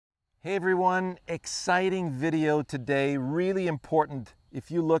Hey everyone, exciting video today, really important.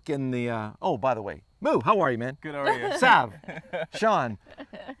 If you look in the, oh, by the way, Moo, how are you, man? Good, how are you? Sav, Shawn,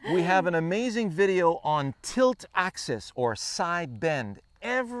 we have an amazing video on tilt axis or side bend.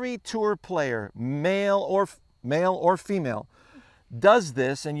 Every tour player, male or female, does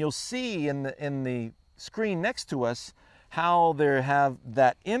this, and you'll see in the screen next to us how they have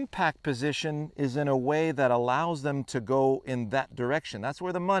that impact position is in a way that allows them to go in that direction. That's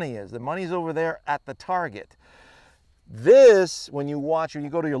where the money is. The money's over there at the target. This, when you watch or you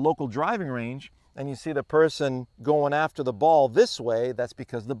go to your local driving range and you see the person going after the ball this way, that's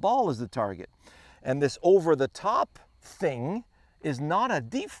because the ball is the target. And this over the top thing is not a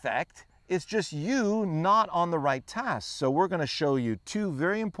defect, it's just you not on the right task. So we're going to show you two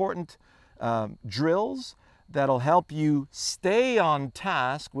very important drills that'll help you stay on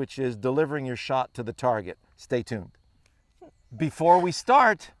task, which is delivering your shot to the target. Stay tuned. Before we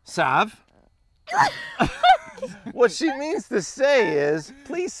start, Sav, what she means to say is,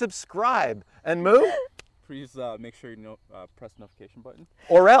 please subscribe. And Moo? Please make sure you press the notification button.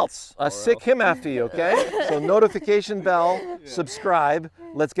 Or else. Sick him after you, okay? So notification bell, subscribe.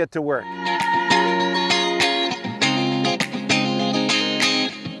 Let's get to work.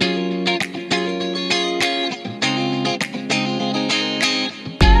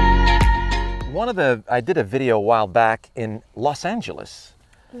 I did a video a while back in Los Angeles.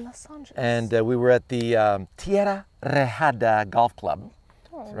 And we were at the Tierra Rejada Golf Club.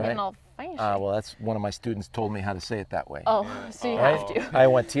 Oh, right? all fancy. Well, that's one of my students told me how to say it that way. Oh, so you have to. I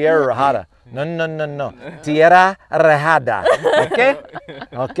went Tierra Rejada. No. Tierra Rejada. Okay?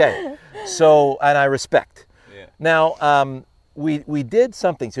 Okay. So, and I respect. Yeah. Now, we did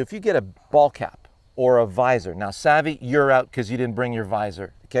something. So if you get a ball cap or a visor. Now, Savvy, you're out because you didn't bring your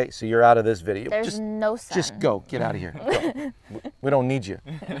visor. Okay, so you're out of this video. There's no sun. Just go. Get out of here. Go. We don't need you.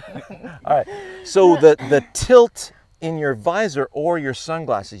 All right. So the tilt in your visor or your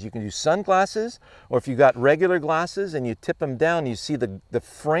sunglasses, you can use sunglasses, or if you got regular glasses and you tip them down, you see the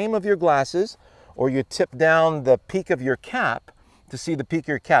frame of your glasses, or you tip down the peak of your cap to see the peak of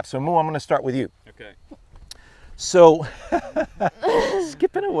your cap. So Moo, I'm going to start with you. Okay. So,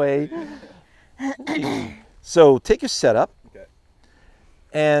 skipping away. So take your setup.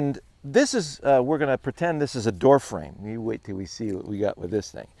 And this is, we're going to pretend this is a door frame. You wait till we see what we got with this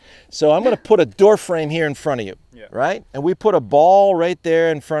thing. So I'm going to put a door frame here in front of you, right? And we put a ball right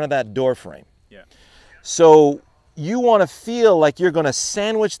there in front of that door frame. Yeah. So you want to feel like you're going to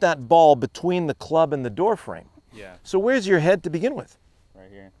sandwich that ball between the club and the door frame. Yeah. So where's your head to begin with?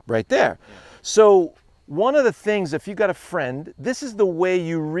 Right here. Right there. Yeah. So one of the things, if you got a friend, this is the way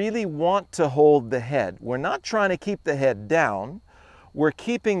you really want to hold the head. We're not trying to keep the head down. We're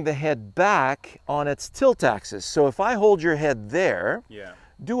keeping the head back on its tilt axis. So if I hold your head there,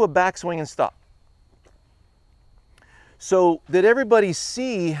 do a backswing and stop. So did everybody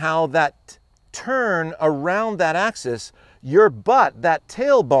see how that turn around that axis, your butt, that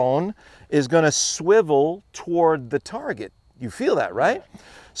tailbone, is going to swivel toward the target? You feel that, right?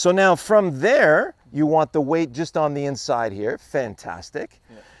 So now from there, you want the weight just on the inside here. Fantastic.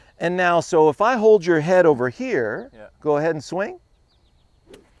 Yeah. And now, so if I hold your head over here, go ahead and swing.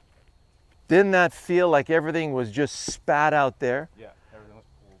 Didn't that feel like everything was just spat out there? Yeah, everything was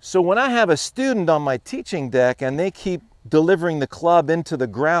cool. So when I have a student on my teaching deck and they keep delivering the club into the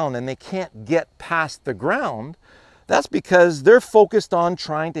ground and they can't get past the ground, that's because they're focused on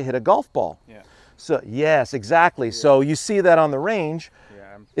trying to hit a golf ball. Yeah. So yes, exactly. Yeah. So you see that on the range.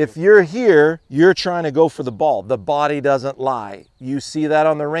 Yeah, if you're here, you're trying to go for the ball. The body doesn't lie. You see that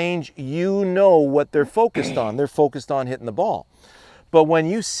on the range, you know what they're focused on. They're focused on hitting the ball. But when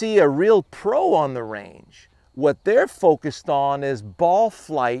you see a real pro on the range, what they're focused on is ball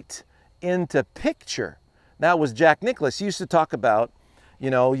flight into picture. That was Jack Nicklaus. He used to talk about, you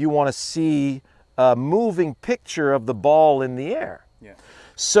know, you want to see a moving picture of the ball in the air. Yeah.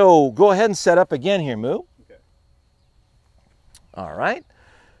 So go ahead and set up again here, Moo. Okay. All right.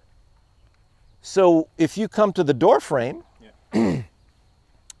 So if you come to the door frame,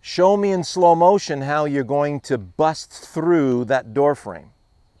 show me in slow motion how you're going to bust through that door frame.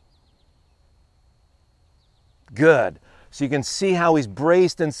 Good. So you can see how he's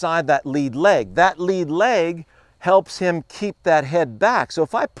braced inside that lead leg. That lead leg helps him keep that head back. So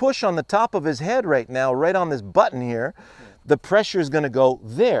if I push on the top of his head right now, right on this button here, the pressure is going to go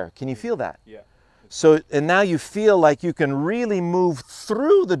there. Can you feel that? Yeah. So, and now you feel like you can really move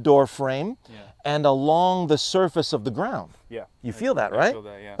through the door frame and along the surface of the ground. Yeah. You feel that, right? I feel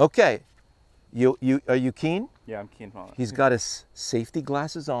that, yeah. Okay. Are you keen? Yeah, I'm keen on it. He's got his safety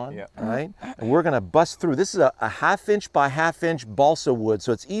glasses on, Yeah. right? And we're gonna bust through. This is a 1/2 inch by 1/2 inch balsa wood,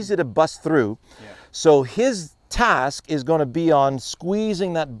 so it's easy to bust through. Yeah. So his task is gonna be on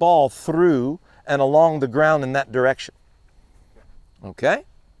squeezing that ball through and along the ground in that direction. Okay?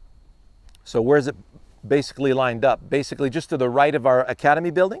 So where's it basically lined up? Basically just to the right of our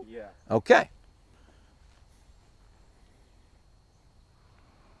academy building? Yeah. Okay.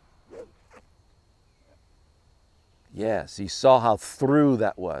 Yes, you saw how through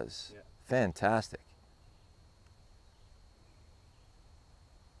that was. Yeah. Fantastic.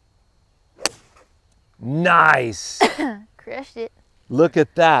 Nice. Crushed it. Look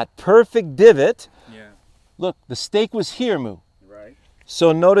at that. Perfect divot. Yeah. Look, the stake was here, Moo. Right.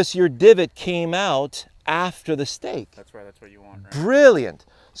 So notice your divot came out after the stake. That's right. That's what you want, right? Brilliant.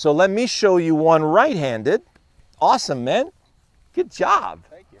 So let me show you one right-handed. Awesome, man. Good job.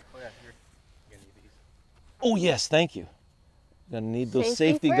 Thank you. Oh, yeah. You're gonna need these. Oh, yes, thank you. Gonna need those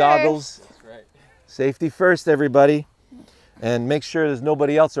Safety safety first. goggles. That's right. Safety first, everybody. And make sure there's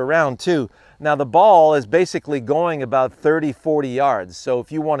nobody else around, too. Now, the ball is basically going about 30, 40 yards. So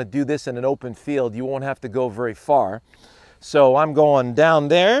if you want to do this in an open field, you won't have to go very far. So I'm going down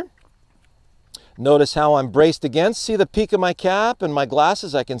there. Notice how I'm braced against. See the peak of my cap and my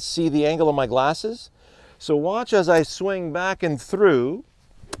glasses? I can see the angle of my glasses. So watch as I swing back and through.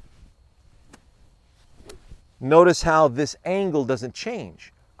 Notice how this angle doesn't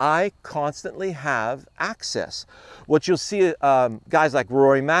change. I constantly have access. What you'll see guys like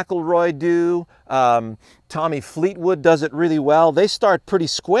Rory McIlroy do, Tommy Fleetwood does it really well. They start pretty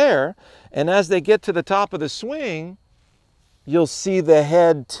square, and as they get to the top of the swing, you'll see the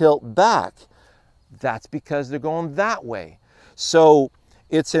head tilt back. That's because they're going that way. So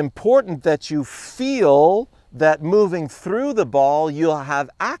it's important that you feel that moving through the ball, you'll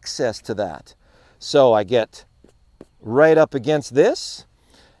have access to that. So I get right up against this,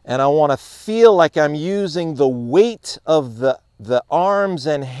 and I want to feel like I'm using the weight of the arms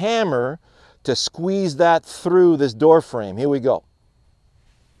and hammer to squeeze that through this door frame. Here we go.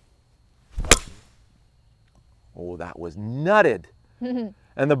 Oh, that was nutted. And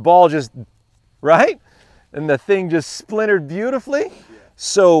the ball just, right? And the thing just splintered beautifully. Yeah.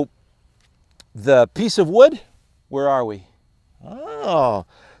 So the piece of wood, where are we? Oh,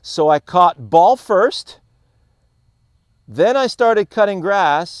 so I caught ball first. Then I started cutting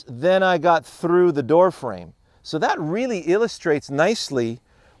grass, then I got through the door frame. So that really illustrates nicely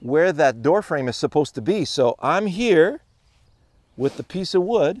where that door frame is supposed to be. So I'm here with the piece of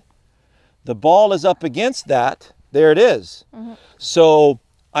wood. The ball is up against that. There it is. Mm-hmm. So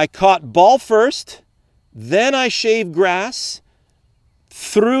I caught ball first, then I shaved grass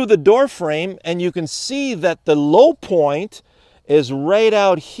through the door frame, and you can see that the low point is right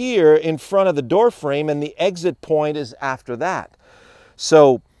out here in front of the door frame, and the exit point is after that.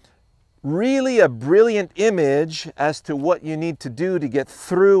 So really a brilliant image as to what you need to do to get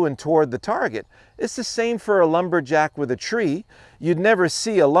through and toward the target. It's the same for a lumberjack with a tree. You'd never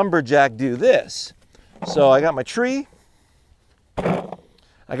see a lumberjack do this. So I got my tree,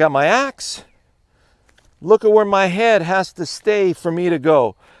 I got my axe. Look at where my head has to stay for me to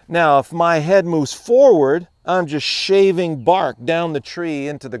go. Now, if my head moves forward, I'm just shaving bark down the tree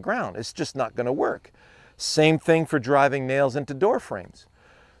into the ground. It's just not going to work. Same thing for driving nails into door frames.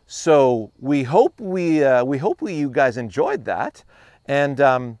 So we hope you guys enjoyed that. And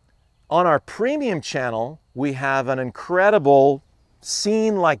on our premium channel, we have an incredible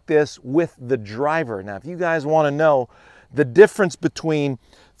scene like this with the driver. Now, if you guys want to know the difference between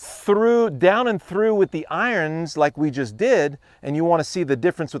down and through with the irons like we just did, and you want to see the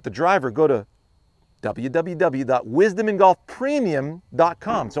difference with the driver, go to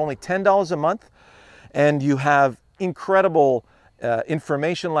www.wisdomingolfpremium.com. It's only $10 a month, and you have incredible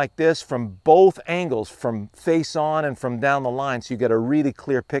information like this from both angles, from face on and from down the line, so you get a really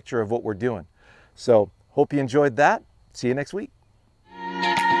clear picture of what we're doing. So hope you enjoyed that. See you next week.